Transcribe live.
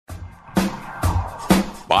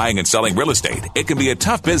Buying and selling real estate, it can be a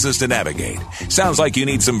tough business to navigate. Sounds like you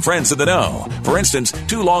need some friends in the know. For instance,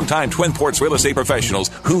 2 longtime Twin Ports real estate professionals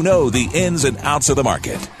who know the ins and outs of the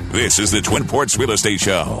market. This is the Twin Ports Real Estate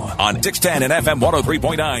Show on 610 and FM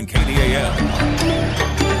 103.9 KDAL.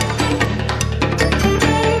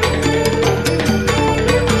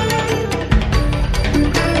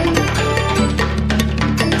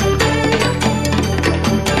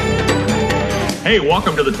 Hey,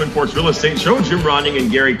 welcome to the Twin Ports Real Estate Show. Jim Ronning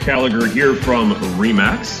and Gary Gallagher here from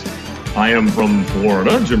RE/MAX. I am from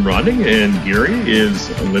Florida, Jim Ronning, and Gary is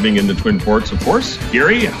living in the Twin Ports, of course.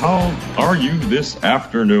 Gary, how are you this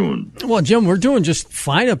afternoon? Well, Jim, we're doing just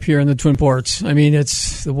fine up here in the Twin Ports. I mean,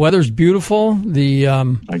 the weather's beautiful.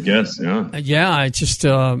 I guess, yeah. Yeah, it's just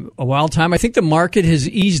a wild time. I think the market has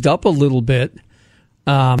eased up a little bit.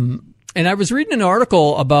 And I was reading an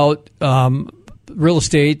article about real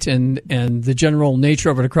estate and the general nature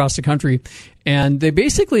of it across the country, and they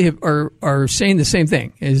basically are saying the same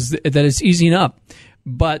thing, is that it's easing up.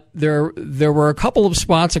 But there were a couple of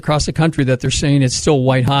spots across the country that they're saying it's still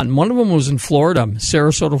white hot, and one of them was in Florida.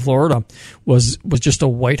 Sarasota, Florida was just a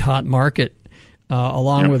white hot market,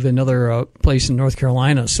 along with another place in North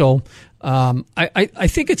Carolina. So I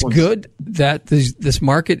think it's good that this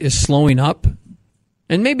market is slowing up,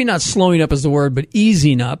 and maybe not slowing up is the word, but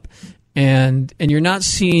easing up. And you're not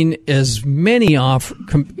seeing as many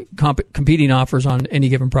competing offers on any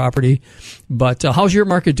given property. But how's your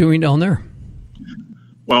market doing down there?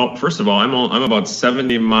 Well, first of all, I'm about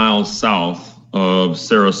 70 miles south of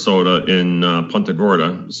Sarasota in Punta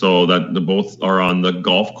Gorda, so that both are on the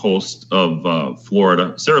Gulf Coast of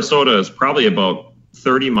Florida. Sarasota is probably about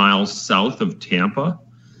 30 miles south of Tampa.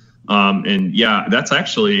 And yeah, that's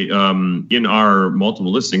actually in our multiple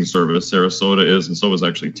listing service. Sarasota is, and so is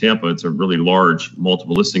actually Tampa. It's a really large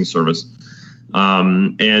multiple listing service.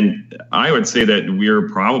 And I would say that we're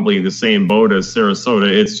probably the same boat as Sarasota.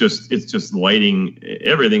 It's just lighting.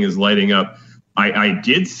 Everything is lighting up. I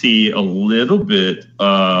did see a little bit,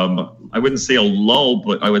 I wouldn't say a lull,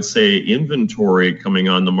 but I would say inventory coming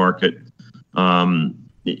on the market.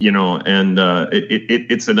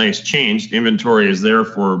 It's a nice change. Inventory is there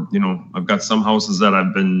for, I've got some houses that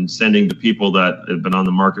I've been sending to people that have been on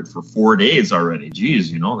the market for 4 days already.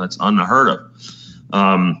 Geez, that's unheard of.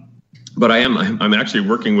 But I'm actually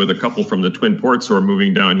working with a couple from the Twin Ports who are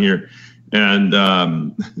moving down here. And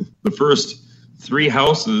the first 3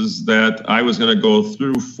 houses that I was going to go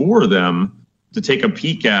through for them to take a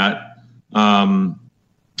peek at,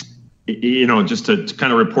 just to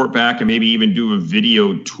kind of report back and maybe even do a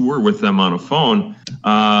video tour with them on a phone.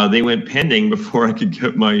 They went pending before I could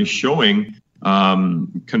get my showing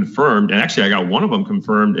confirmed. And actually, I got one of them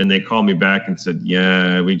confirmed, and they called me back and said,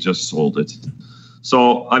 yeah, we just sold it.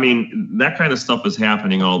 So, I mean, that kind of stuff is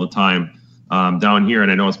happening all the time down here,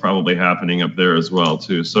 and I know it's probably happening up there as well,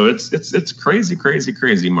 too. So it's crazy, crazy,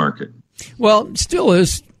 crazy market. Well, still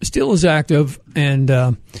is active, and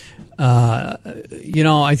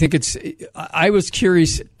I think I was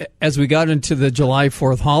curious as we got into the July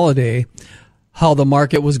 4th holiday how the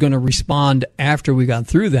market was going to respond after we got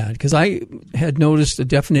through that, because I had noticed a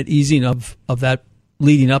definite easing of that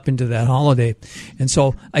leading up into that holiday. And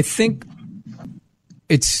so I think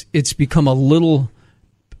it's become a little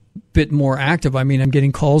bit more active. I mean, I'm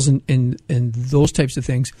getting calls and those types of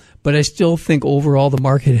things, but I still think overall the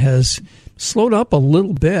market has slowed up a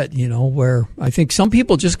little bit, where I think some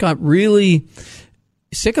people just got really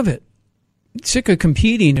sick of it, sick of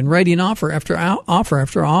competing and writing offer after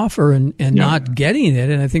offer and not getting it.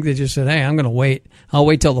 And I think they just said, hey, I'm going to wait. I'll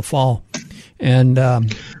wait till the fall. And I've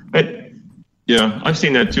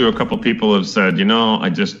seen that too. A couple of people have said, I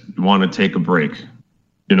just want to take a break,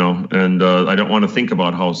 and I don't want to think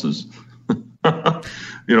about houses.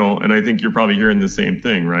 And I think you're probably hearing the same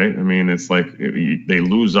thing, right? I mean, it's like they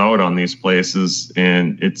lose out on these places,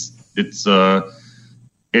 and it's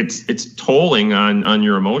tolling on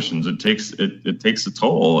your emotions. It takes a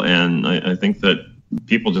toll, and I think that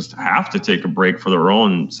people just have to take a break for their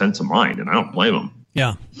own sense of mind, and I don't blame them.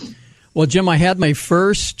 Yeah. Well, Jim, I had my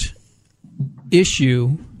first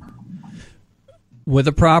issue with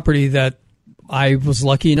a property that I was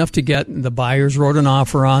lucky enough to get. The buyers wrote an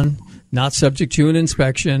offer on, not subject to an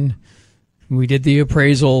inspection. We did the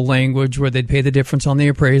appraisal language where they'd pay the difference on the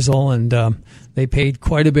appraisal, and they paid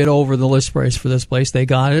quite a bit over the list price for this place. They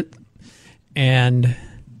got it, and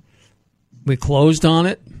we closed on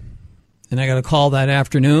it, and I got a call that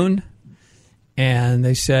afternoon, and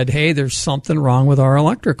they said, hey, there's something wrong with our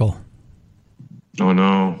electrical. Oh,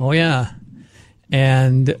 no. Oh, yeah.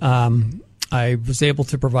 And I was able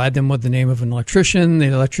to provide them with the name of an electrician. The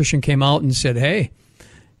electrician came out and said, hey,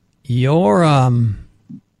 your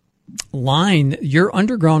line, your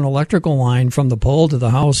underground electrical line from the pole to the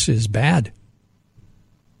house is bad.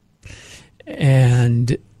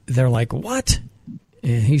 And they're like, what?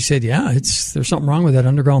 And he said, yeah, there's something wrong with that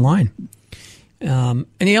underground line. And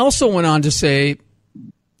he also went on to say,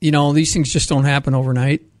 these things just don't happen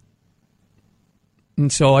overnight.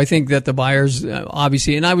 And so I think that the buyers,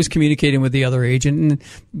 obviously, and I was communicating with the other agent and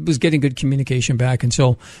was getting good communication back. And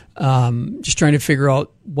so just trying to figure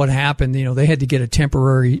out what happened. They had to get a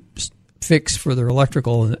temporary fix for their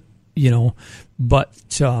electrical, but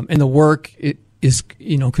and the work is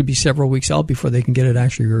could be several weeks out before they can get it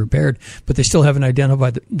actually repaired. But they still haven't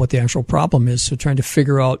identified what the actual problem is. So trying to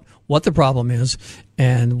figure out what the problem is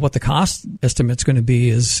and what the cost estimate's going to be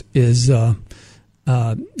is it's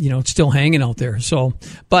still hanging out there. So,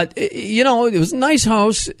 but it was a nice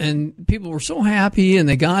house and people were so happy and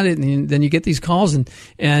they got it. And then you get these calls and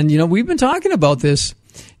we've been talking about this.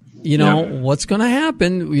 What's going to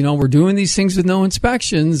happen? We're doing these things with no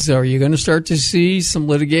inspections. Are you going to start to see some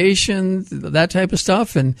litigation, that type of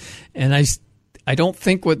stuff? And I don't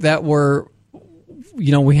think we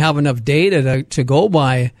have enough data to go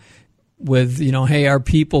by with, hey, are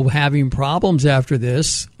people having problems after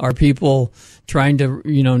this? Are people trying to,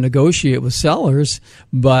 negotiate with sellers?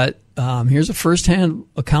 But here's a firsthand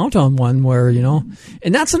account on one where,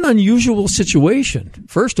 and that's an unusual situation,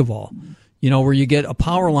 first of all. Where you get a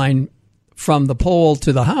power line from the pole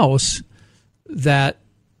to the house that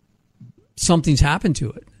something's happened to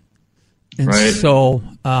it. And right. So,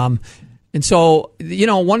 one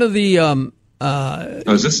of the,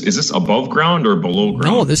 is this above ground or below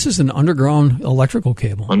ground? No, this is an underground electrical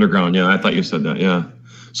cable. Underground. Yeah. I thought you said that. Yeah.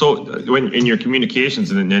 So when in your communications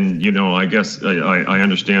and I guess I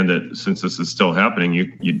understand that since this is still happening,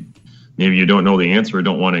 you maybe you don't know the answer or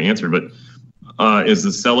don't want to answer, but is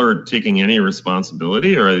the seller taking any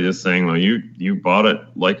responsibility, or are they just saying, well, you bought it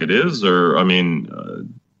like it is? Or,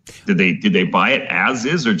 did they buy it as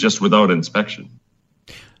is or just without inspection?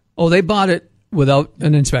 Oh, they bought it without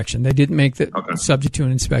an inspection. They didn't make it subject to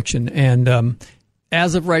an inspection. And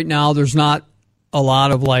as of right now, there's not a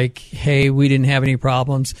lot of hey, we didn't have any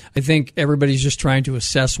problems. I think everybody's just trying to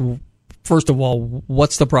assess, first of all,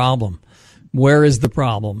 what's the problem? Where is the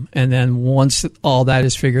problem? And then once all that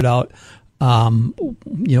is figured out,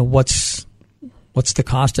 what's the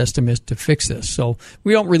cost estimate to fix this? So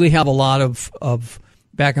we don't really have a lot of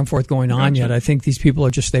back and forth going on yet. I think these people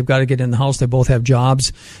they've got to get in the house. They both have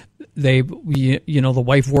jobs. The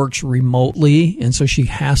wife works remotely, and so she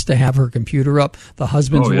has to have her computer up. The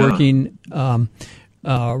husband's working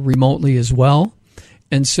remotely as well.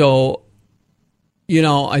 And so,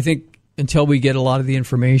 I think until we get a lot of the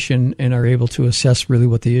information and are able to assess really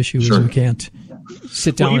what the issue is, we can't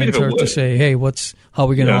sit down and start to say, hey, how are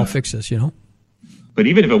we going to all fix this, But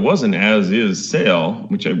even if it wasn't as is sale,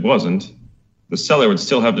 which it wasn't, the seller would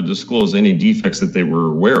still have to disclose any defects that they were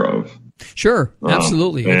aware of. Sure,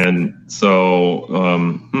 absolutely. And so,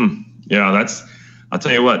 I'll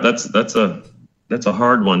tell you what, that's a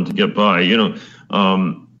hard one to get by.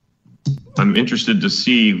 I'm interested to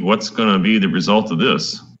see what's going to be the result of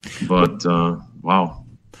this, but wow.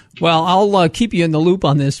 Well, I'll keep you in the loop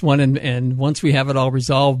on this one, and once we have it all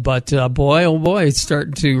resolved. But boy, oh boy, it's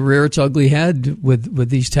starting to rear its ugly head with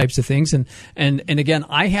these types of things. And again,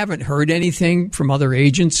 I haven't heard anything from other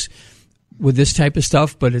agents with this type of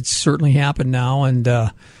stuff, but it's certainly happened now. And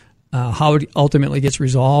how it ultimately gets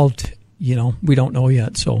resolved, we don't know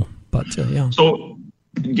yet. So, but yeah. So,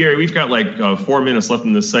 Gary, we've got 4 minutes left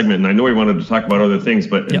in this segment, and I know we wanted to talk about other things,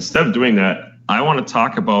 but instead of doing that, I want to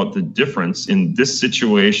talk about the difference in this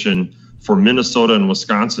situation for Minnesota and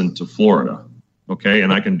Wisconsin to Florida. Okay.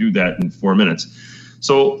 And I can do that in 4 minutes.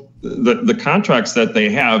 So the contracts that they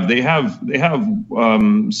have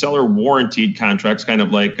seller warranted contracts, kind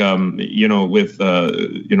of like, with,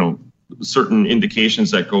 certain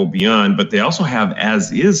indications that go beyond, but they also have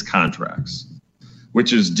as is contracts,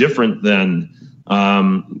 which is different than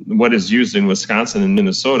what is used in Wisconsin and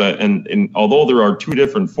Minnesota. And although there are two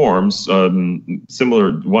different forms, one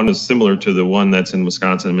is similar to the one that's in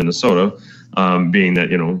Wisconsin and Minnesota, being that,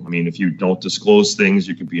 if you don't disclose things,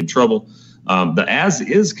 you could be in trouble. The as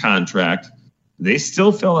is contract, they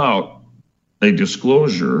still fill out a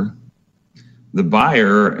disclosure. The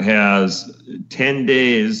buyer has 10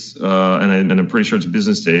 days, and I'm pretty sure it's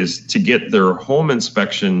business days, to get their home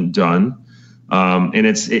inspection done. And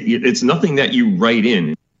it's nothing that you write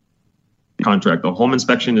in contract. The home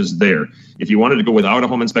inspection is there. If you wanted to go without a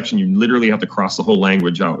home inspection, you literally have to cross the whole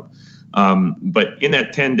language out. But in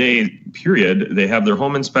that 10-day period, they have their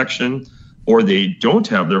home inspection or they don't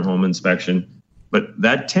have their home inspection. But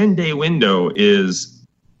that 10-day window is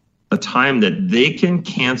a time that they can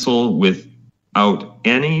cancel without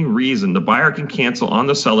any reason. The buyer can cancel on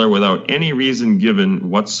the seller without any reason given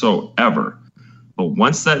whatsoever. But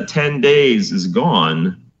once that 10 days is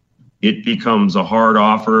gone, it becomes a hard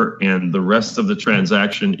offer, and the rest of the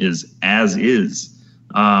transaction is as is.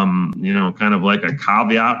 Kind of like a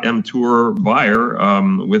caveat emptor buyer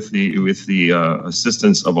with the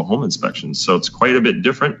assistance of a home inspection. So it's quite a bit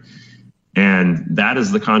different. And that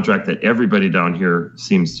is the contract that everybody down here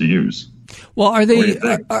seems to use. Well, are they,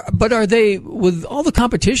 are they, with all the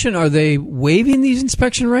competition, are they waiving these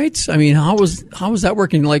inspection rights? I mean, how is that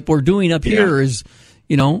working? Like we're doing up here is,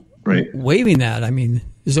 right, waiving that. I mean,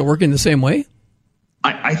 is it working the same way?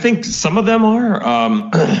 I think some of them are.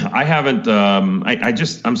 I haven't,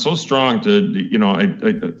 I'm so strong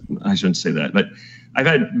to, I shouldn't say that, but I've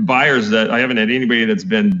had buyers that I haven't had anybody that's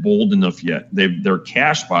been bold enough yet. They're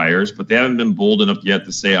cash buyers, but they haven't been bold enough yet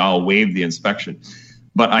to say, I'll waive the inspection.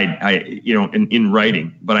 But in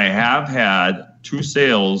writing, but I have had 2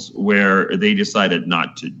 sales where they decided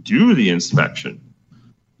not to do the inspection,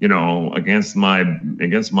 against my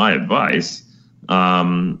advice.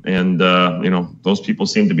 Those people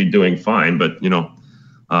seem to be doing fine, but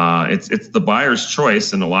it's the buyer's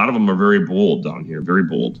choice. And a lot of them are very bold down here, very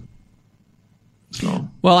bold. So,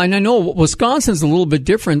 well, and I know Wisconsin's a little bit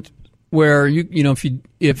different where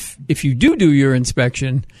if you do your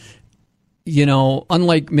inspection,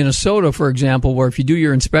 unlike Minnesota, for example, where if you do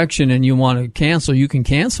your inspection and you want to cancel, you can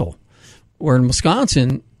cancel. Where in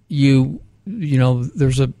Wisconsin,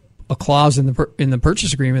 there's a clause in the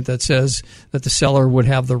purchase agreement that says that the seller would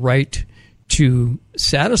have the right to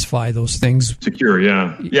satisfy those things. To cure,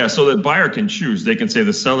 yeah. So the buyer can choose. They can say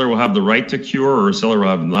the seller will have the right to cure, or the seller will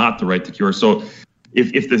have not the right to cure. So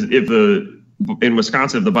in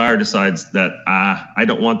Wisconsin, if the buyer decides that I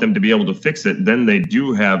don't want them to be able to fix it, then they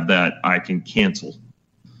do have that I can cancel.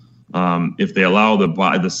 If they allow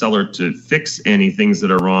the seller to fix any things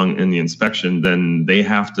that are wrong in the inspection, then they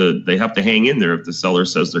have to hang in there if the seller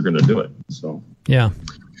says they're going to do it. So yeah.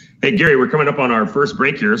 Hey Gary, we're coming up on our first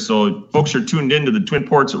break here, so folks are tuned into the Twin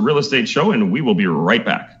Ports Real Estate Show, and we will be right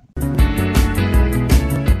back.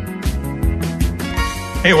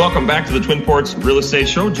 Hey, welcome back to the Twin Ports Real Estate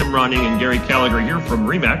Show. Jim Ronning and Gary Gallagher here from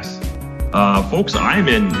RE/MAX. Folks, I'm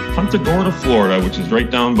in Punta Gorda, Florida, which is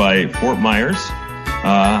right down by Fort Myers.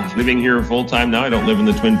 Living here full time now. I don't live in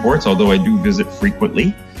the Twin Ports, although I do visit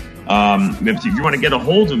frequently. If you want to get a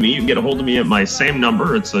hold of me, you can get a hold of me at my same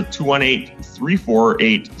number. It's a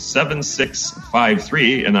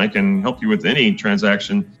 218-348-7653, and I can help you with any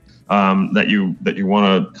transaction that you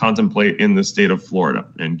want to contemplate in the state of Florida.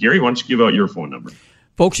 And Gary, why don't you give out your phone number?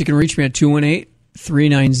 Folks, you can reach me at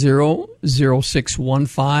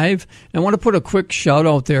 218-390-0615. I want to put a quick shout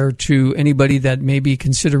out there to anybody that may be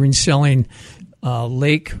considering selling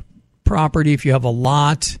lake property. If you have a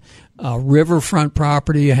lot, riverfront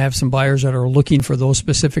property, I have some buyers that are looking for those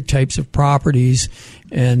specific types of properties.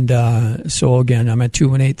 And so again, I'm at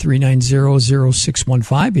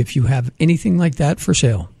 218-390-0615 if you have anything like that for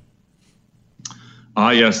sale.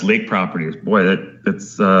 Yes, lake properties. Boy,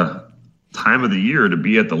 that's time of the year to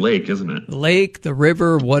be at the lake, isn't it? The lake, the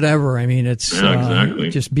river, whatever. I mean, it's exactly.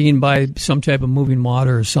 Just being by some type of moving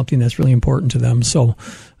water is something that's really important to them. So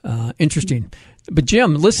interesting. But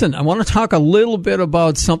Jim, listen, I want to talk a little bit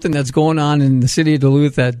about something that's going on in the city of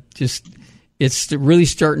Duluth that it's really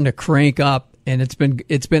starting to crank up, and it's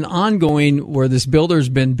been ongoing where this builder's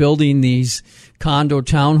been building these condo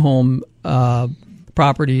townhome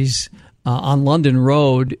properties on London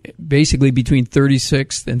Road, basically between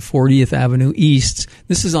 36th and 40th Avenue East.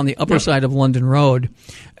 This is on the upper side of London Road,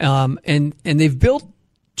 and they've built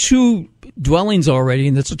 2 dwellings already,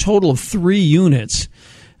 and it's a total of 3 units.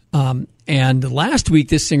 And last week,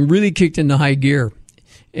 this thing really kicked into high gear.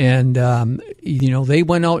 And, they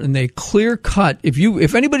went out and they clear cut.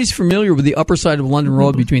 If anybody's familiar with the upper side of London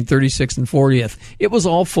Road between 36th and 40th, it was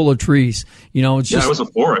all full of trees. It was a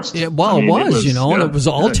forest. It was, and it was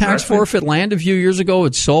all tax forfeit land a few years ago.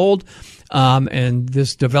 It sold. And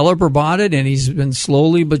this developer bought it, and he's been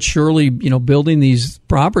slowly but surely, building these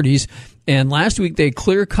properties. And last week they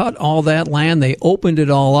clear cut all that land. They opened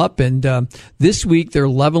it all up, and this week they're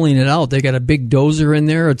leveling it out. They got a big dozer in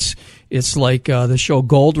there. It's like the show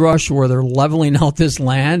Gold Rush, where they're leveling out this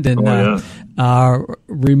land and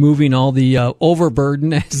removing all the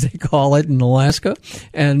overburden, as they call it in Alaska,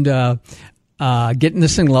 and getting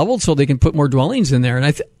this thing leveled so they can put more dwellings in there. And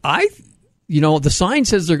the sign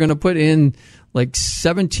says they're going to put in like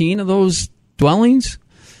 17 of those dwellings.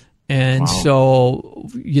 And so,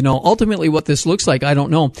 ultimately what this looks like, I don't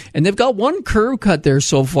know. And they've got one curb cut there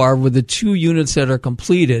so far with the 2 units that are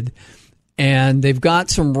completed. and they've got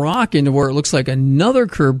some rock into where it looks like another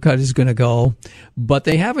curb cut is going to go, but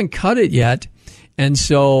they haven't cut it yet. And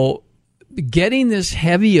so getting this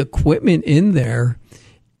heavy equipment in there,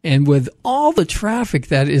 and with all the traffic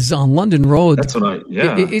that is on London Road, that's what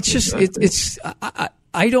it's just, exactly.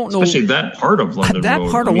 I don't know. Especially that part of London Road.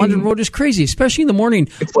 That part of London Road is crazy, especially in the morning.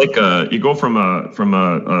 It's like you go from a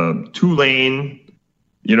 2-lane,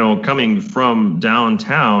 coming from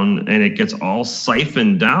downtown, and it gets all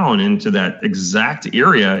siphoned down into that exact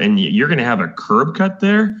area, and you're going to have a curb cut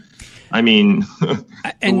there. I mean,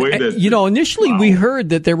 initially we heard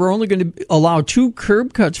that they were only going to allow 2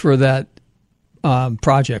 curb cuts for that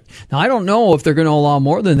project. Now, I don't know if they're going to allow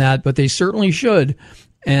more than that, but they certainly should.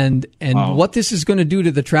 And what this is going to do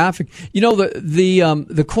to the traffic.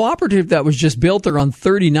 The cooperative that was just built there on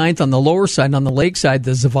 39th on the lower side, on the lake side,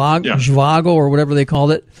 the Zvago or whatever they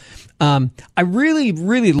called it. I really,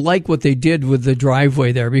 really like what they did with the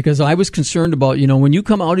driveway there, because I was concerned about, when you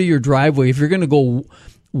come out of your driveway, if you're going to go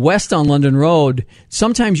west on London Road,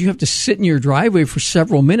 sometimes you have to sit in your driveway for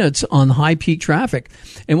several minutes on high peak traffic.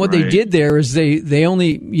 And what they did there is they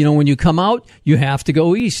only, when you come out, you have to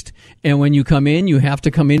go east. And when you come in, you have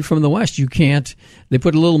to come in from the west. You can't, they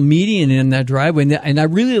put a little median in that driveway. And I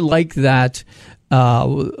really like that,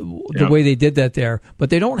 the way they did that there.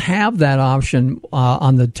 But they don't have that option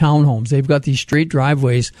on the townhomes. They've got these straight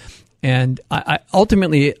driveways. And I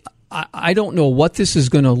ultimately, I don't know what this is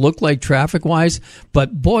going to look like traffic-wise,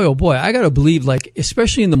 but boy, oh boy, I got to believe,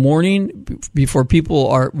 especially in the morning when people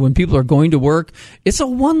are going to work, it's a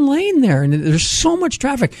 1 lane there, and there's so much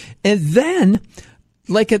traffic. And then,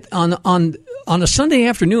 on a Sunday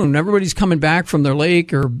afternoon, when everybody's coming back from their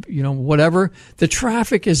lake or whatever, the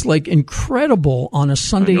traffic is incredible on a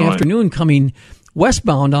Sunday afternoon coming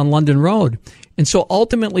westbound on London Road. And so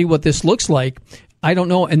ultimately, what this looks like, I don't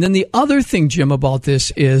know. And then the other thing, Jim, about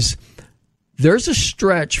this is there's a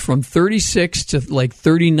stretch from 36 to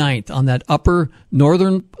 39th on that upper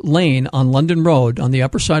northern lane on London Road, on the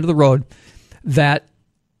upper side of the road, that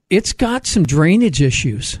it's got some drainage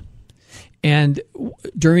issues. And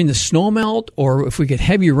during the snow melt, or if we get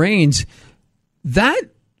heavy rains, that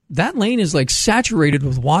lane is saturated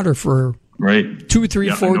with water for 2, 3,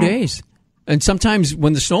 4 days. And sometimes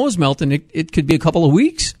when the snow is melting, it could be a couple of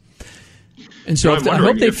weeks. And so I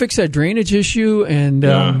hope they fix that drainage issue. And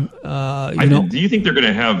do you think they're going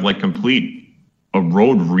to have complete a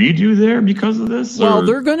road redo there because of this? Well,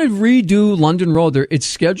 they're going to redo London Road. It's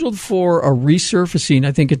scheduled for a resurfacing,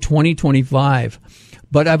 I think, in 2025.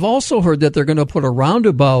 But I've also heard that they're going to put a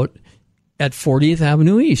roundabout at 40th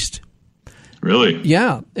Avenue East. Really?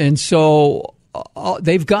 Yeah. And so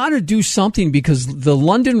they've got to do something, because the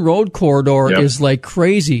London Road corridor is like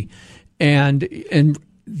crazy. And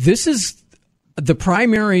this is the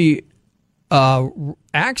primary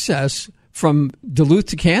access from Duluth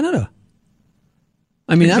to Canada.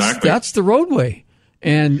 I mean, that's the roadway.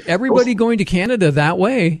 And everybody going to Canada that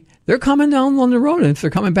way, they're coming down London Road, and if they're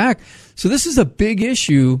coming back. So this is a big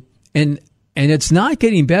issue, and it's not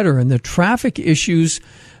getting better. And the traffic issues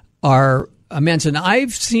are immense. And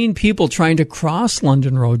I've seen people trying to cross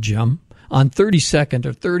London Road, Jim, on 32nd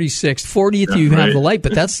or 36th, 40th, you have the light,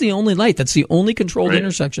 but that's the only light. That's the only controlled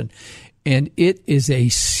intersection. And it is a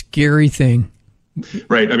scary thing.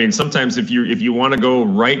 Right. I mean, sometimes if you want to go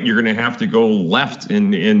right, you're going to have to go left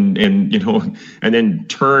and then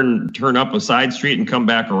turn up a side street and come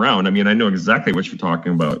back around. I mean, I know exactly what you're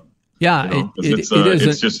talking about. Yeah,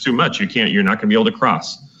 it's just too much. You're not going to be able to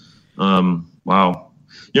cross. Wow.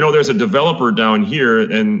 There's a developer down here,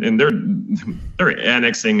 and they're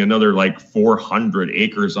annexing another 400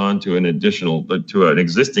 acres onto an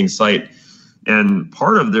existing site. And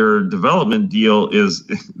part of their development deal is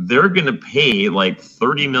they're going to pay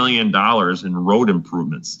 $30 million in road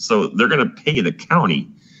improvements. So they're going to pay the county.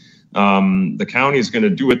 The county is going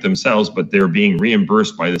to do it themselves, but they're being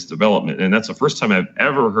reimbursed by this development. And that's the first time I've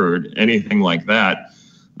ever heard anything like that.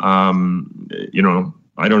 I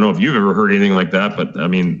don't know if you've ever heard anything like that, but I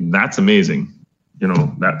mean, that's amazing.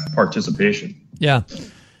 That participation. Yeah.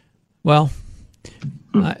 Well,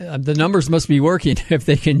 the numbers must be working if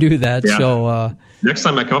they can do that. Yeah. So next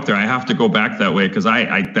time I come up there, I have to go back that way, because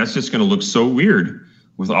that's just going to look so weird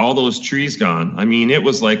with all those trees gone. I mean, it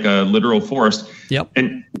was like a literal forest. Yep.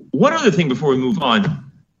 And one other thing before we move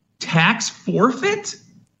on, tax forfeit?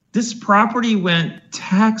 This property went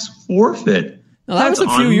tax forfeit. Now, that was a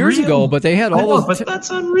few years ago, but they had all those. But that's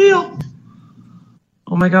unreal.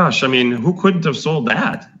 Oh my gosh! I mean, who couldn't have sold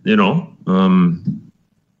that?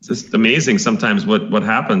 It's just amazing sometimes what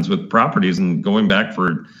happens with properties, and going back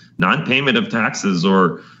for non-payment of taxes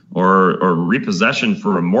or repossession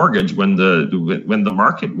for a mortgage when the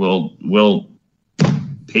market will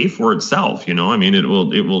pay for itself. I mean, it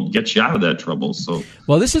will get you out of that trouble. So,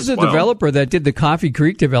 well, this is a developer that did the Coffee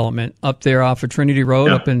Creek development up there off of Trinity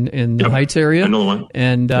Road, up in the Heights area. I know the one.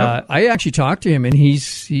 And I actually talked to him, and he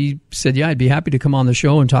said, "Yeah, I'd be happy to come on the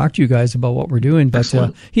show and talk to you guys about what we're doing." But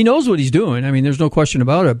he knows what he's doing. I mean, there's no question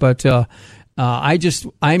about it. But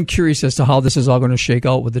I'm curious as to how this is all going to shake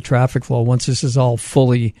out with the traffic flow once this is all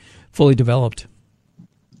fully developed.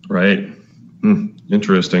 Right.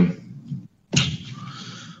 Interesting.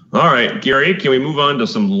 All right, Gary, can we move on to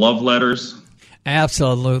some love letters?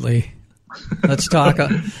 Absolutely. Let's talk. All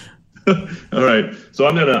right. So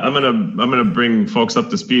I'm gonna bring folks up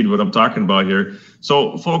to speed what I'm talking about here.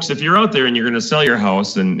 So, folks, if you're out there and you're going to sell your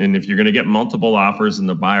house, and if you're going to get multiple offers, and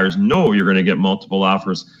the buyers know you're going to get multiple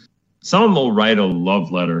offers, someone will write a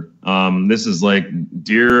love letter. This is like,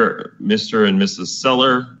 "Dear Mr. and Mrs.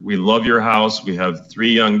 Seller, we love your house. We have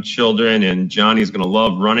 3 young children, and Johnny's going to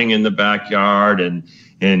love running in the backyard, and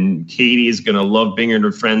Katie's going to love bringing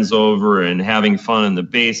her friends over and having fun in the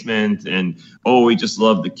basement. And, we just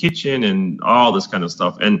love the kitchen," and all this kind of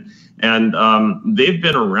stuff. And they've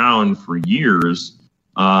been around for years.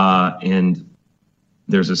 And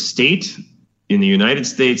there's a state in the United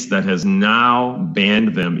States that has now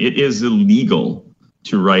banned them. It is illegal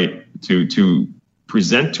to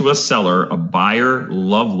present to a seller a buyer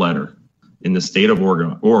love letter in the state of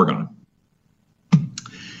Oregon.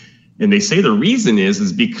 And they say the reason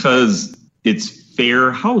is because it's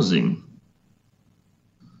fair housing.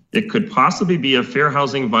 It could possibly be a fair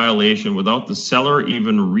housing violation without the seller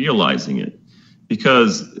even realizing it.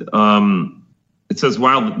 Because it says,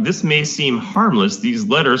 while this may seem harmless, these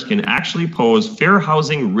letters can actually pose fair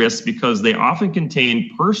housing risks because they often contain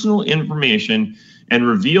personal information and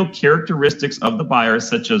reveal characteristics of the buyer,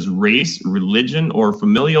 such as race, religion, or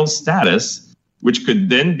familial status, which could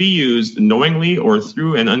then be used knowingly or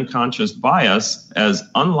through an unconscious bias as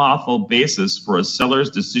unlawful basis for a seller's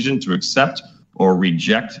decision to accept or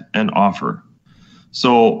reject an offer.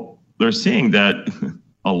 So they're saying that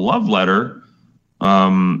a love letter,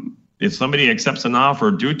 if somebody accepts an offer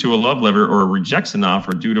due to a love letter or rejects an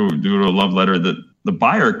offer due to a love letter, that the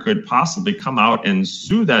buyer could possibly come out and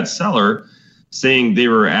sue that seller, saying they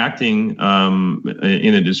were acting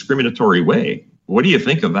in a discriminatory way. What do you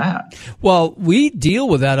think of that? Well, we deal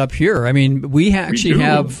with that up here. I mean, we actually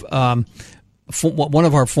have one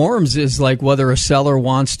of our forms is like whether a seller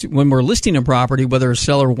wants to, when we're listing a property, whether a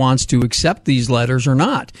seller wants to accept these letters or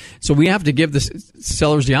not. So we have to give the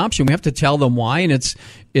sellers the option. We have to tell them why, and it's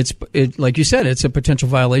like you said, it's a potential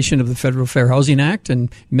violation of the Federal Fair Housing Act, and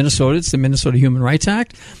Minnesota, it's the Minnesota Human Rights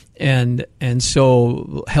Act. And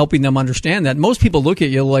so helping them understand that. Most people look at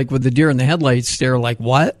you like with the deer in the headlights stare, like,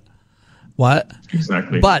 what?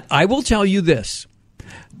 Exactly. But I will tell you this.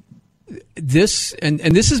 This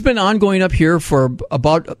has been ongoing up here for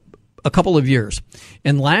about a couple of years.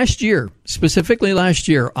 And specifically last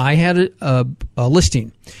year, I had a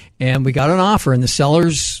listing, and we got an offer, and the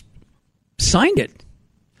sellers signed it.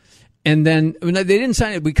 And then when they didn't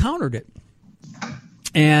sign it, we countered it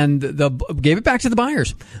and gave it back to the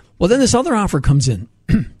buyers. Well, then this other offer comes in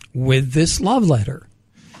with this love letter.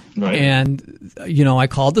 Right. And, I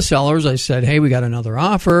called the sellers. I said, "Hey, we got another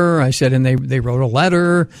offer." I said, and they wrote a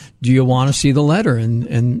letter. Do you want to see the letter?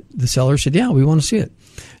 And the seller said, "Yeah, we want to see it."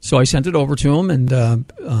 So I sent it over to them, and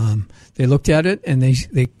they looked at it, and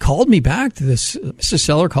they called me back. Mrs.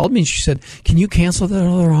 Seller called me, and she said, "Can you cancel that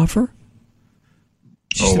other offer?"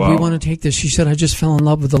 She said, "We want to take this." She said, "I just fell in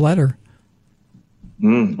love with the letter."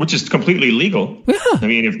 Which is completely legal. Yeah. I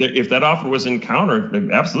mean, if that offer was in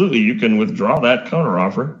counter, absolutely, you can withdraw that counter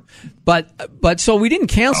offer. But so we didn't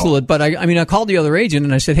cancel it. But I called the other agent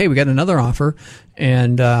and I said, "Hey, we got another offer,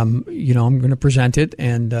 and I'm going to present it."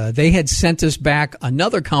 And they had sent us back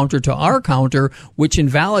another counter to our counter, which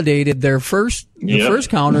invalidated their first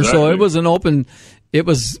counter. Exactly. So it was an open. It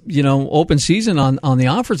was open season on the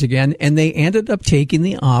offers again, and they ended up taking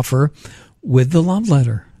the offer with the love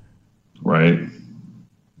letter. Right.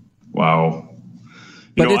 Wow.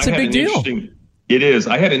 But it's a big deal. It is.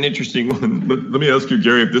 I had an interesting one. Let me ask you,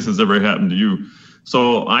 Gary, if this has ever happened to you.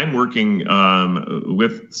 So I'm working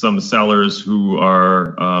with some sellers who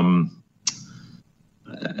are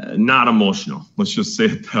not emotional. Let's just say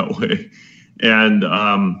it that way. And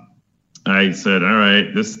I said, "All right,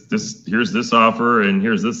 here's this offer, and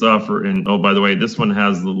here's this offer, and oh, by the way, this one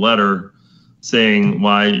has the letter saying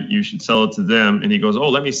why you should sell it to them." And he goes, "Oh,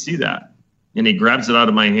 let me see that." And he grabs it out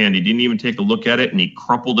of my hand. He didn't even take a look at it, and he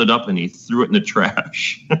crumpled it up and he threw it in the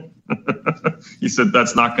trash. He said,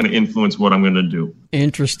 that's not going to influence what I'm going to do.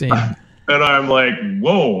 Interesting. And I'm like,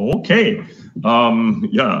 whoa, okay.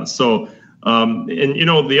 Yeah. So, and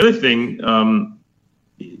the other thing,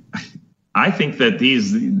 I think that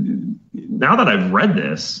now that I've read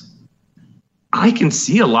this, I can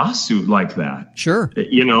see a lawsuit like that. Sure.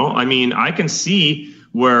 I can see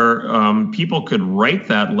where people could write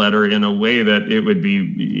that letter in a way that it would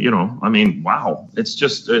be, wow. It's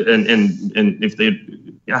just, and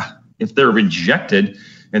if they're rejected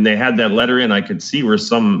and they had that letter in, I could see where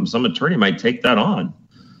some attorney might take that on.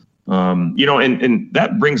 And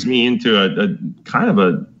that brings me into a kind of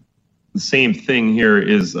the same thing here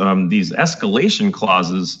is these escalation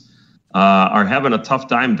clauses are having a tough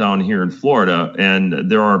time down here in Florida.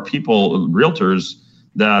 And there are realtors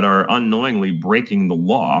that are unknowingly breaking the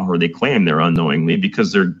law, or they claim they're unknowingly,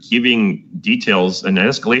 because they're giving details and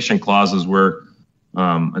escalation clauses where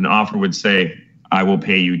an offer would say, I will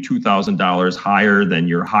pay you $2,000 higher than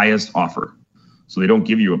your highest offer. So they don't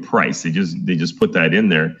give you a price. They just put that in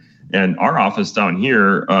there. And our office down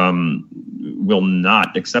here will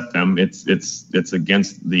not accept them. It's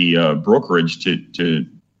against the brokerage to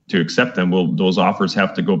accept them. Those offers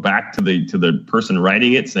have to go back to the person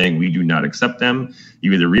writing it, saying we do not accept them.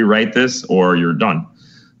 You either rewrite this or you're done.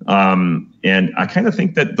 And I kind of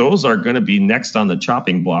think that those are going to be next on the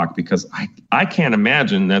chopping block, because I can't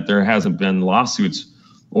imagine that there hasn't been lawsuits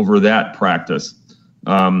over that practice.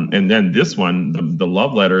 And then this one, the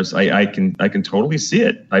love letters, I can totally see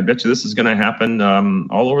it. I bet you this is going to happen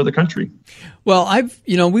all over the country. Well,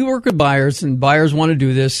 we work with buyers, and buyers want to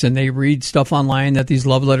do this, and they read stuff online that these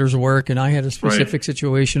love letters work. And I had a specific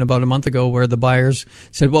situation about a month ago where the buyers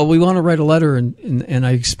said, well, we want to write a letter. And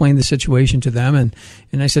I explained the situation to them. And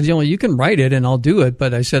I said, you can write it and I'll do it.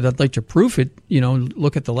 But I said, I'd like to proof it,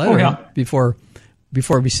 look at the letter before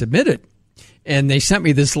we submit it. And they sent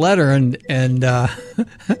me this letter, and I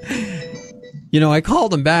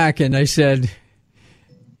called them back and I said,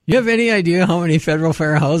 you have any idea how many federal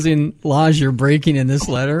fair housing laws you're breaking in this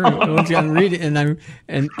letter? Read it.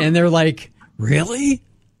 And they're like, really?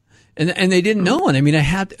 And they didn't know. And I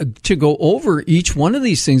had to go over each one of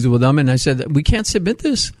these things with them. And I said, we can't submit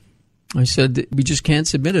this. I said, we just can't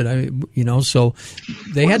submit it. So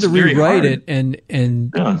they had to rewrite it.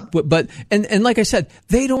 But like I said,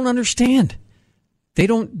 they don't understand. They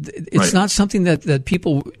don't, it's not something that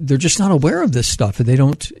people, they're just not aware of this stuff. They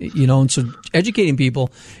don't, and so educating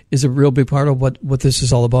people is a real big part of what this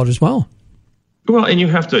is all about as well. Well, and you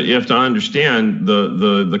have to understand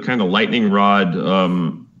the kind of lightning rod,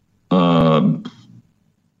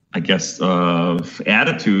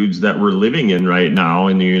 attitudes that we're living in right now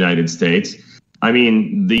in the United States.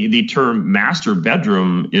 The term master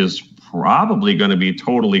bedroom is probably going to be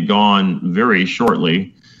totally gone very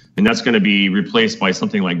shortly. And that's going to be replaced by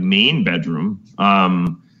something like main bedroom.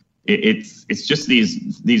 It's just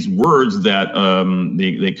these words that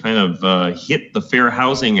they kind of hit the Fair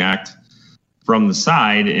Housing Act from the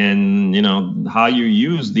side, and how you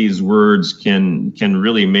use these words can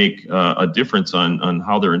really make a difference on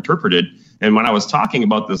how they're interpreted. And when I was talking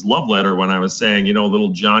about this love letter, when I was saying little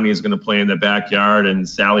Johnny is going to play in the backyard and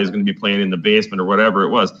Sally is going to be playing in the basement or whatever it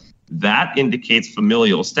was, that indicates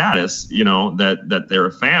familial status, that they're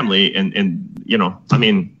a family.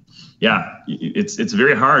 It's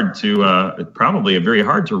very hard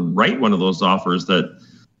to write one of those offers that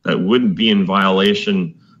wouldn't be in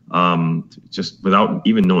violation just without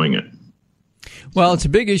even knowing it. Well, it's a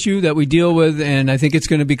big issue that we deal with, and I think it's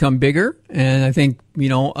going to become bigger. And I think,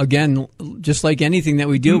 again, just like anything that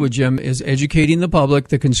we deal with, Jim, is educating the public,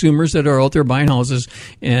 the consumers that are out there buying houses,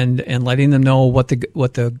 and letting them know what the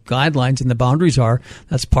guidelines and the boundaries are.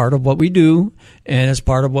 That's part of what we do, and it's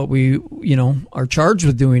part of what we, are charged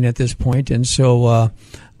with doing at this point. And so,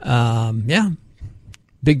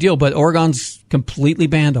 big deal. But Oregon's completely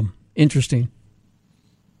banned them. Interesting.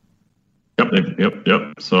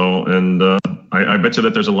 Yep. So, and I bet you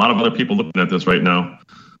that there's a lot of other people looking at this right now.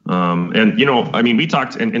 We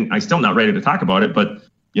talked, and I'm still not ready to talk about it, but,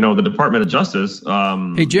 the Department of Justice.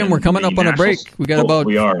 Hey, Jim, we're coming up on a break. We got about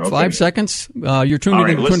 5 seconds. You're tuned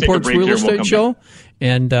into the Twin Ports Real Estate Show,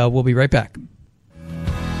 and we'll be right back.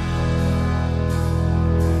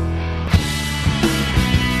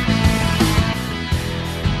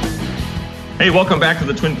 Hey, welcome back to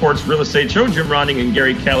the Twin Ports Real Estate Show. Jim Ronning and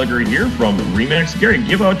Gary Calgary here from RE/MAX. Gary,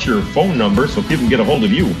 give out your phone number so people can get a hold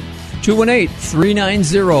of you.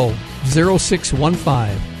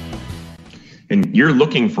 218-390-0615. And you're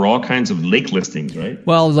looking for all kinds of lake listings, right?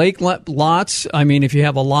 Well, lots. I mean, if you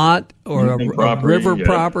have a lot or a river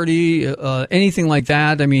property, anything like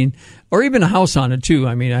that. I mean, or even a house on it too.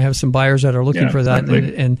 I mean, I have some buyers that are looking for that,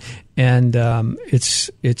 exactly. and it's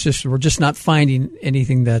just we're just not finding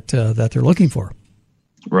anything that they're looking for.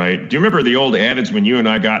 Right. Do you remember the old adage when you and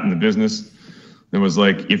I got in the business? It was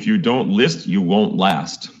like, if you don't list, you won't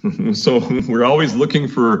last. So we're always looking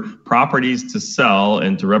for properties to sell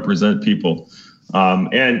and to represent people.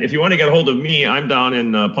 And if you want to get a hold of me, I'm down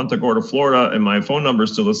in Punta Gorda, Florida, and my phone number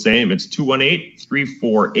is still the same. It's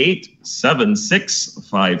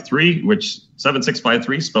 218-348-7653, which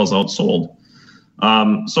 7653 spells out sold.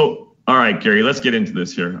 So, all right, Gary, let's get into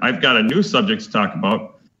this here. I've got a new subject to talk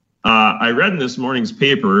about. I read in this morning's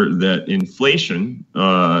paper that inflation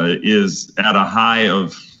is at a high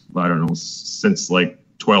of, I don't know, since like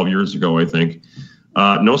 12 years ago, I think.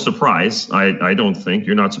 No surprise. I don't think.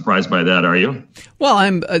 You're not surprised by that, are you? Well,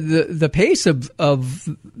 I'm the pace of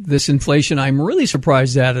this inflation, I'm really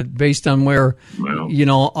surprised at it based on where,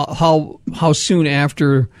 how soon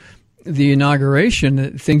after the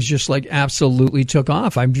inauguration, things just like absolutely took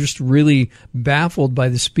off. I'm just really baffled by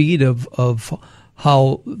the speed of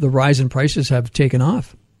how the rise in prices have taken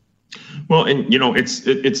off. Well, and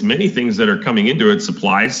it's many things that are coming into it.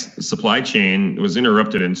 Supply chain was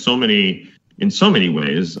interrupted in so many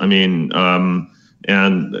ways. I mean,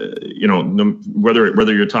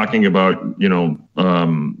 whether you're talking about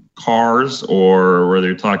cars, or whether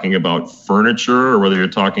you're talking about furniture, or whether you're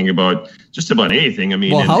talking about just about anything. I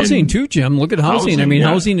mean, housing too, Jim. Look at housing. I mean,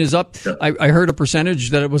 housing is up. Yeah. I heard a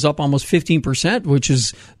percentage that it was up almost 15%, which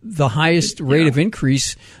is the highest rate of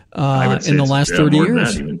increase in the last 30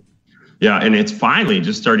 years. Yeah, and it's finally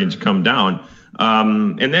just starting to come down.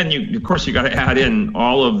 And then you got to add in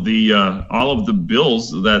all of the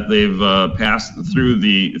bills that they've passed through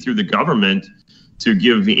the government to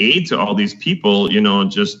give aid to all these people.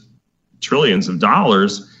 Just trillions of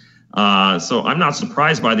dollars. So I'm not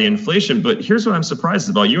surprised by the inflation, but here's what I'm surprised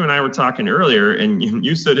about. You and I were talking earlier, and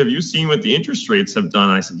you said, "Have you seen what the interest rates have done?"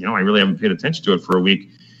 I said, "I really haven't paid attention to it for a week."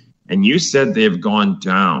 And you said they've gone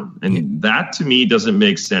down. And that to me doesn't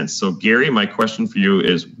make sense. So, Gary, my question for you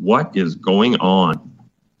is, what is going on?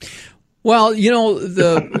 Well,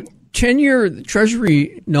 the 10-year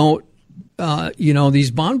Treasury note,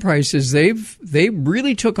 these bond prices, they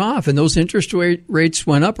really took off. And those interest rates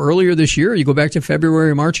went up earlier this year. You go back to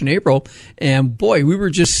February, March, and April. And, boy, we were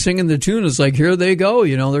just singing the tune. It's like, here they go.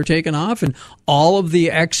 They're taking off. And all of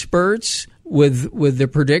the experts with the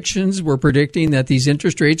predictions, we're predicting that these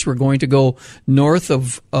interest rates were going to go north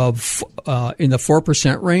of in the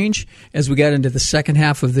 4% range as we got into the second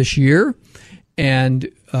half of this year.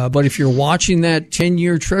 And but if you're watching that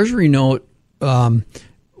 10-year Treasury note,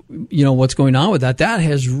 what's going on with that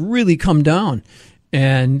has really come down.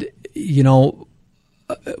 And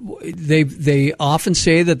they often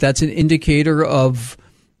say that that's an indicator of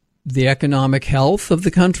the economic health of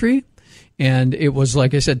the country. And it was,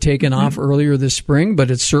 like I said, taken off earlier this spring, but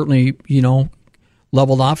it's certainly,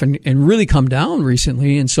 leveled off and really come down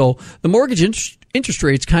recently. And so the mortgage interest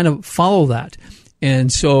rates kind of follow that.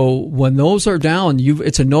 And so when those are down,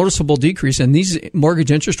 it's a noticeable decrease. And these mortgage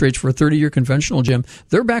interest rates for a 30-year conventional, Jim,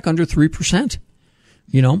 they're back under 3%.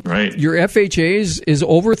 Right. Your FHA is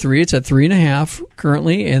over 3. It's at 3.5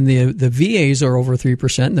 currently, and the VAs are over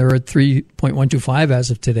 3%. And they're at 3.125 as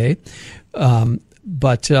of today.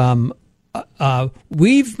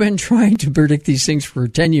 We've been trying to predict these things for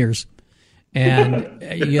 10 years. And,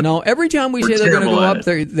 every time we say they're going to go up,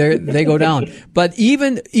 they go down. But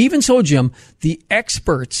even so, Jim, the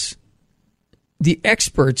experts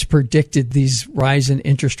predicted these rise in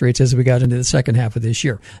interest rates as we got into the second half of this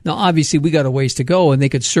year. Now, obviously, we got a ways to go, and they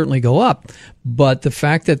could certainly go up. But the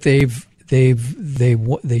fact that they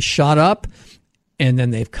shot up and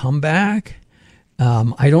then they've come back,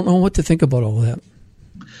 I don't know what to think about all that.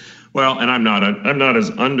 Well, and I'm not as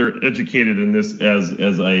undereducated in this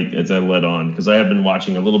as I let on, because I have been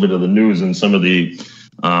watching a little bit of the news and some of the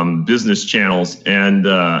business channels, and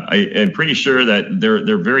I am pretty sure that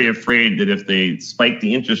they're very afraid that if they spike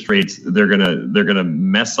the interest rates, they're gonna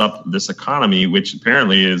mess up this economy, which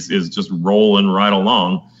apparently is just rolling right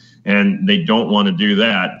along, and they don't want to do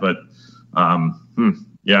that. But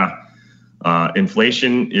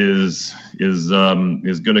inflation is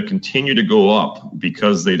going to continue to go up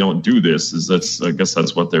because they don't do this. I guess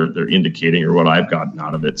that's what they're indicating, or what I've gotten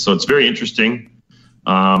out of it. So it's very interesting.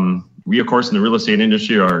 We, of course, in the real estate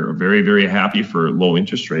industry are very, very happy for low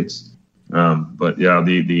interest rates. But yeah,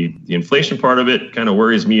 the inflation part of it kind of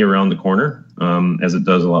worries me around the corner, as it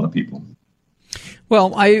does a lot of people.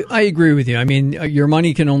 Well, I agree with you. I mean, your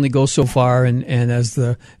money can only go so far, and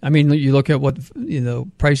you look at what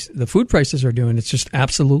the food prices are doing. It's just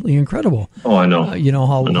absolutely incredible. Oh, I know.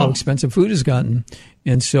 How expensive food has gotten,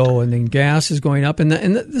 and then gas is going up, and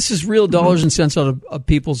this is real dollars and cents out of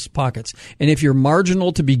people's pockets. And if you're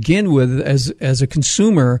marginal to begin with as a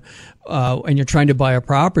consumer, and you're trying to buy a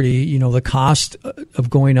property, the cost of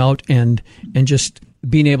going out and just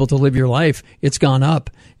being able to live your life, it's gone up.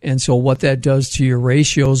 And so what that does to your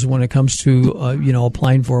ratios when it comes to,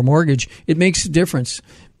 applying for a mortgage, it makes a difference.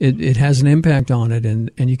 It has an impact on it, and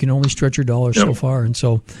you can only stretch your dollars so far. And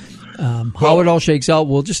so how it all shakes out,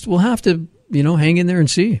 we'll have to, hang in there and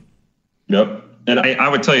see. Yep. And I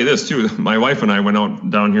would tell you this too. My wife and I went out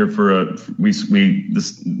down here for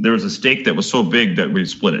there was a steak that was so big that we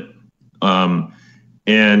split it.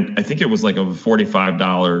 And I think it was like a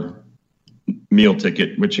 $45 meal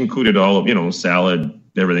ticket, which included all of, salad,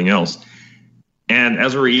 everything else. And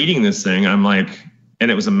as we were eating this thing, I'm like,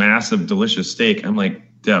 and it was a massive, delicious steak. I'm like,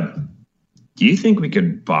 Deb, do you think we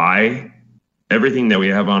could buy everything that we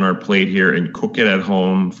have on our plate here and cook it at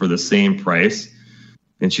home for the same price?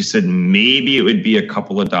 And she said, maybe it would be a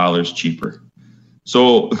couple of dollars cheaper.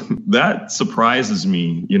 So that surprises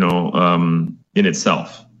me, in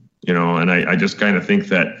itself, and I just kind of think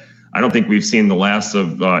that I don't think we've seen the last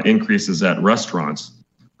of increases at restaurants.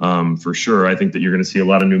 For sure. I think that you're going to see a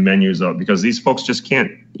lot of new menus out because these folks just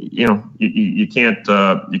can't, you can't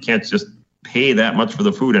just pay that much for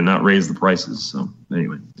the food and not raise the prices. So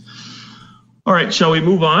anyway. All right. Shall we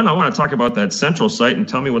move on? I want to talk about that Central site and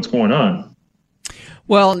tell me what's going on.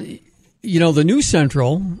 Well, the new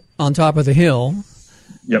Central on top of the hill.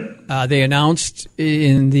 Yep. They announced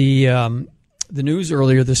in the news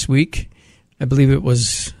earlier this week, I believe it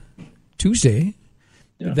was Tuesday,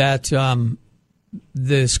 that,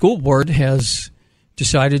 the school board has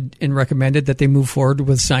decided and recommended that they move forward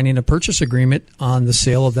with signing a purchase agreement on the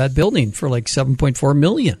sale of that building for like $7.4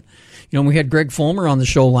 million. We had Greg Fulmer on the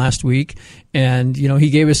show last week, and he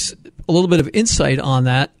gave us a little bit of insight on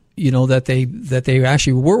that. That they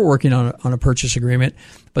actually were working on a purchase agreement,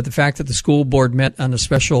 but the fact that the school board met on a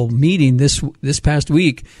special meeting this past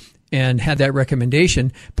week and had that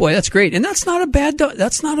recommendation, boy, that's great. And that's not a bad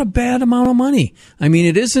amount of money. I mean,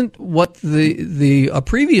 it isn't what the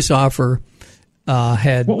previous offer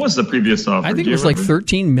had. What was the previous offer? I think it was like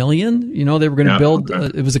 $13 million. They were going to build.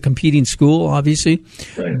 Okay. It was a competing school, obviously,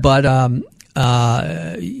 right. But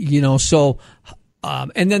so.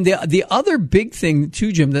 And then the other big thing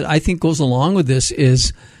too, Jim, that I think goes along with this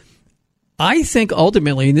is, I think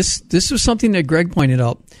ultimately, and this was something that Greg pointed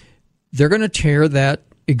out, they're going to tear that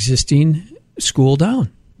existing school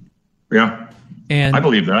down. Yeah, and I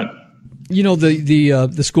believe that.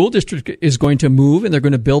 The school district is going to move, and they're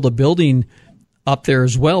going to build a building up there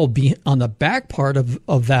as well, on the back part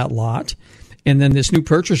of that lot, and then this new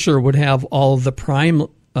purchaser would have all of the prime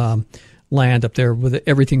land up there with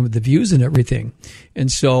everything, with the views and everything. And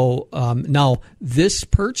so now this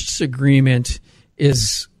purchase agreement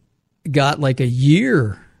is got like a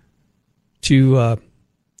year to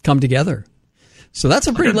come together. So that's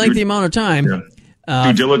a pretty lengthy amount of time.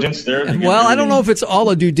 Yeah. Due diligence there? Well, I don't know if it's all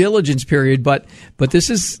a due diligence period, but this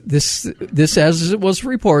as it was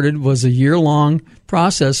reported, was a year-long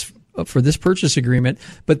process for this purchase agreement.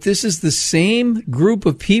 But this is the same group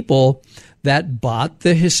of people that bought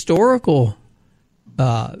the historical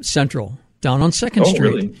Central down on 2nd Street.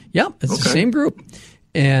 Really? Yep, it's the same group.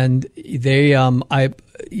 And they,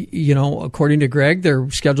 according to Greg, they're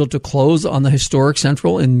scheduled to close on the historic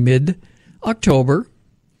Central in mid-October.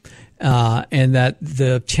 And that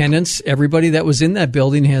the tenants, everybody that was in that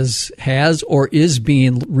building has or is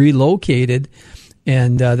being relocated,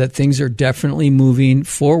 and that things are definitely moving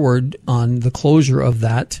forward on the closure of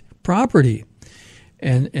that property.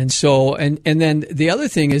 And then the other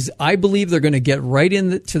thing is, I believe they're going to get right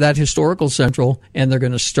into that historical Central, and they're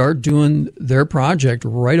going to start doing their project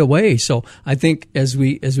right away. So I think as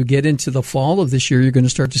we get into the fall of this year, you're going to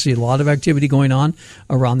start to see a lot of activity going on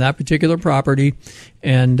around that particular property,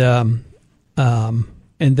 and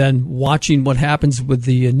then watching what happens with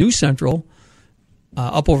the new Central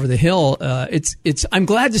up over the hill. I'm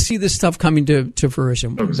glad to see this stuff coming to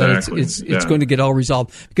fruition. Exactly. It's going to get all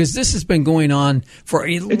resolved, because this has been going on for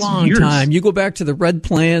a long time. You go back to the red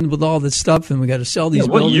plan with all this stuff, and we got to sell these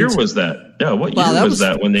buildings. What year was that? Yeah, what year was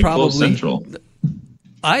that when they closed Central?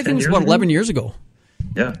 I think it was about 11 years ago.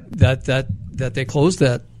 Yeah, that they closed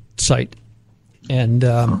that site, and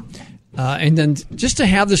then just to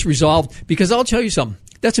have this resolved, because I'll tell you something,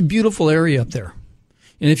 that's a beautiful area up there,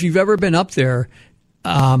 and if you've ever been up there.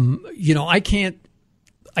 I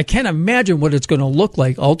I can't imagine what it's going to look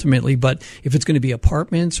like ultimately, but if it's going to be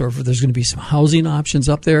apartments or if there's going to be some housing options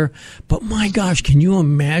up there. But my gosh, can you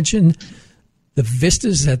imagine the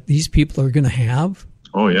vistas that these people are going to have?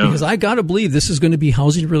 Oh, yeah. Because I got to believe this is going to be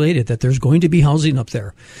housing related, that there's going to be housing up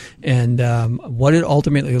there. And what it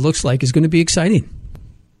ultimately looks like is going to be exciting.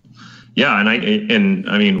 Yeah, and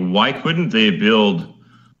I mean, why couldn't they build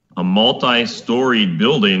a multi-storied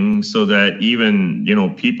building so that even,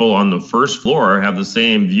 people on the first floor have the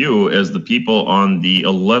same view as the people on the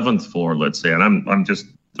 11th floor, let's say. And I'm just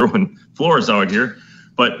throwing floors out here,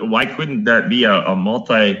 but why couldn't that be a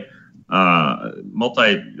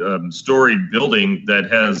multi-storied building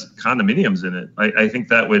that has condominiums in it? I think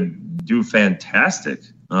that would do fantastic.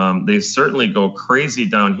 They certainly go crazy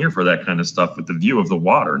down here for that kind of stuff with the view of the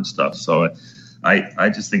water and stuff. So I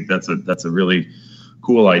just think that's a really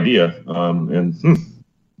cool idea, and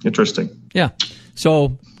interesting. Yeah.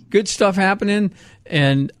 So good stuff happening,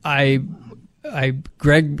 and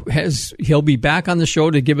Greg he'll be back on the show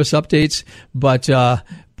to give us updates. But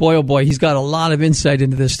boy, oh boy, he's got a lot of insight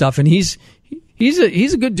into this stuff, and he's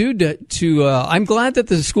a good dude to I'm glad that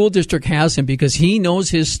the school district has him because he knows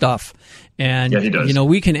his stuff. And, yeah, he does.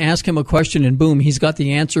 We can ask him a question and boom, he's got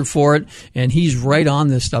the answer for it. And he's right on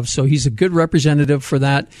this stuff. So he's a good representative for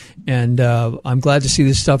that. And I'm glad to see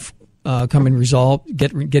this stuff getting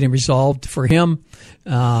resolved for him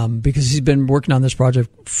because he's been working on this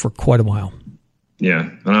project for quite a while. Yeah,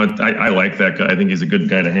 I like that guy. I think he's a good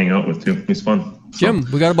guy to hang out with, too. He's fun. Jim,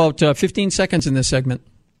 we got about 15 seconds in this segment.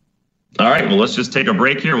 All right, well, let's just take a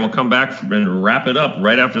break here, and we'll come back and wrap it up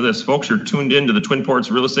right after this. Folks, you're tuned in to the Twin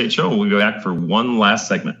Ports Real Estate Show. We'll go back for one last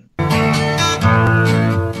segment.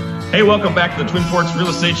 Hey, welcome back to the Twin Ports Real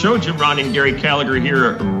Estate Show. Jim Ron and Gary Gallagher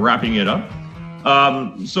here wrapping it up.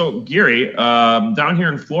 So, Gary, down here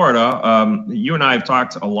in Florida, you and I have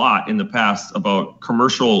talked a lot in the past about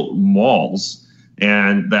commercial malls,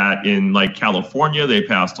 and that in like California, they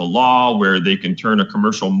passed a law where they can turn a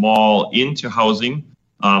commercial mall into housing.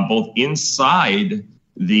 Both inside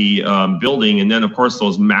the building and then, of course,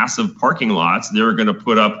 those massive parking lots, they're going to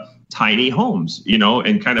put up tiny homes,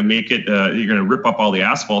 and kind of make it, you're going to rip up all the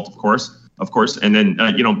asphalt, of course, and then,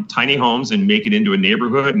 tiny homes and make it into a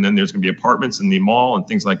neighborhood. And then there's going to be apartments in the mall and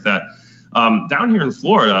things like that. Down here in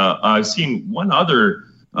Florida, I've seen one other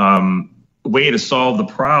way to solve the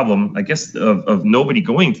problem, I guess, of nobody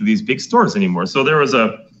going to these big stores anymore. So there was I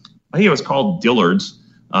think it was called Dillard's.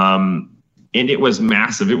 And it was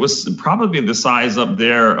massive. It was probably the size up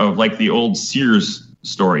there of like the old Sears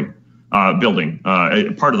building,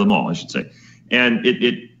 part of the mall, I should say. And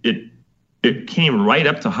it came right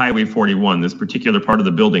up to Highway 41, this particular part of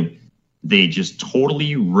the building. They just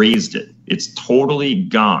totally razed it. It's totally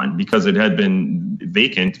gone because it had been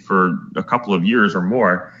vacant for a couple of years or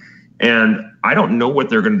more. And I don't know what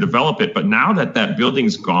they're going to develop it, but now that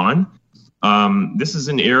building's gone, this is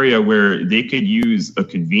an area where they could use a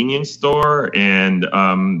convenience store, and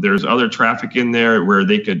there's other traffic in there where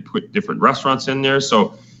they could put different restaurants in there.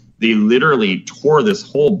 So they literally tore this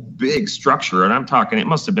whole big structure, and I'm talking it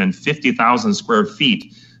must have been 50,000 square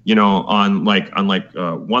feet, on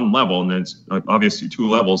one level, and then it's obviously two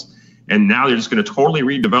levels. And now they're just going to totally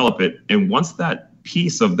redevelop it. And once that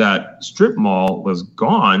piece of that strip mall was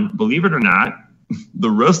gone, believe it or not, the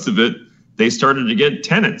rest of it, they started to get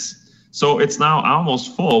tenants. So it's now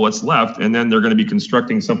almost full, what's left, and then they're going to be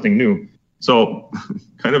constructing something new. So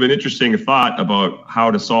kind of an interesting thought about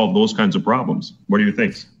how to solve those kinds of problems. What do you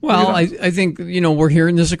think? Well, I think, we're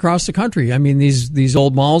hearing this across the country. I mean, these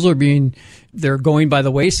old malls they're going by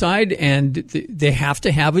the wayside, and they have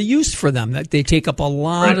to have a use for them. That they take up a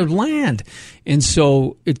lot of land. And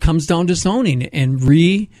so it comes down to zoning and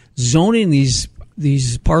rezoning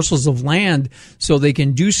these parcels of land so they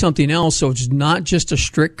can do something else. So it's not just a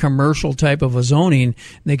strict commercial type of a zoning.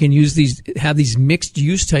 They can have these mixed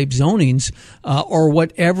use type zonings, or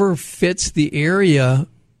whatever fits the area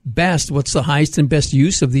best. What's the highest and best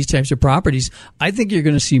use of these types of properties? I think you're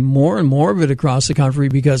going to see more and more of it across the country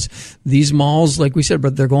because these malls, like we said,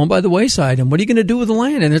 but they're going by the wayside. And what are you going to do with the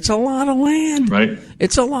land? And it's a lot of land, right?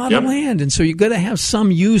 It's a lot of land. And so you've got to have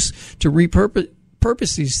some use to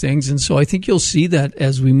repurpose these things, and so I think you'll see that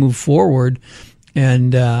as we move forward.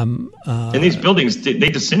 And these buildings, they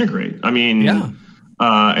disintegrate. I mean,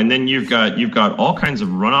 and then you've got all kinds of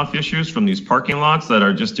runoff issues from these parking lots that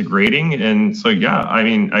are just degrading. And so, I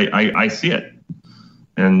mean, I see it,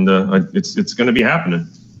 and it's going to be happening.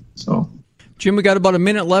 So, Jim, we got about a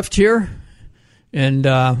minute left here. And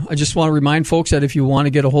I just want to remind folks that if you want to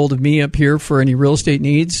get a hold of me up here for any real estate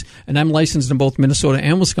needs, and I'm licensed in both Minnesota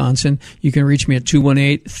and Wisconsin, you can reach me at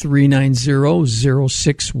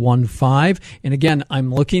 218-390-0615. And again,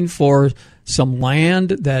 I'm looking for some land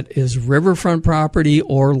that is riverfront property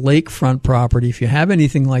or lakefront property. If you have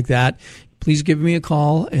anything like that, please give me a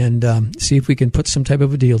call and see if we can put some type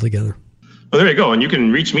of a deal together. Well, there you go. And you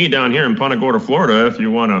can reach me down here in Punta Gorda, Florida, if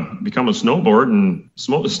you want to become a snowbird and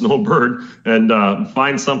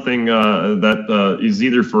find something that is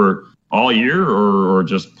either for all year or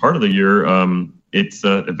just part of the year. It's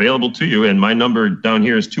available to you. And my number down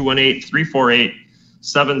here is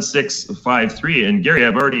 218-348-7653. And Gary,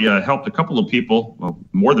 I've already helped a couple of people, well,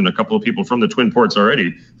 more than a couple of people from the Twin Ports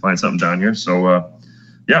already find something down here. So,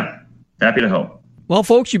 happy to help. Well,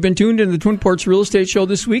 folks, you've been tuned into the Twin Ports Real Estate Show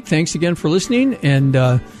this week. Thanks again for listening, and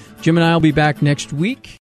Jim and I will be back next week.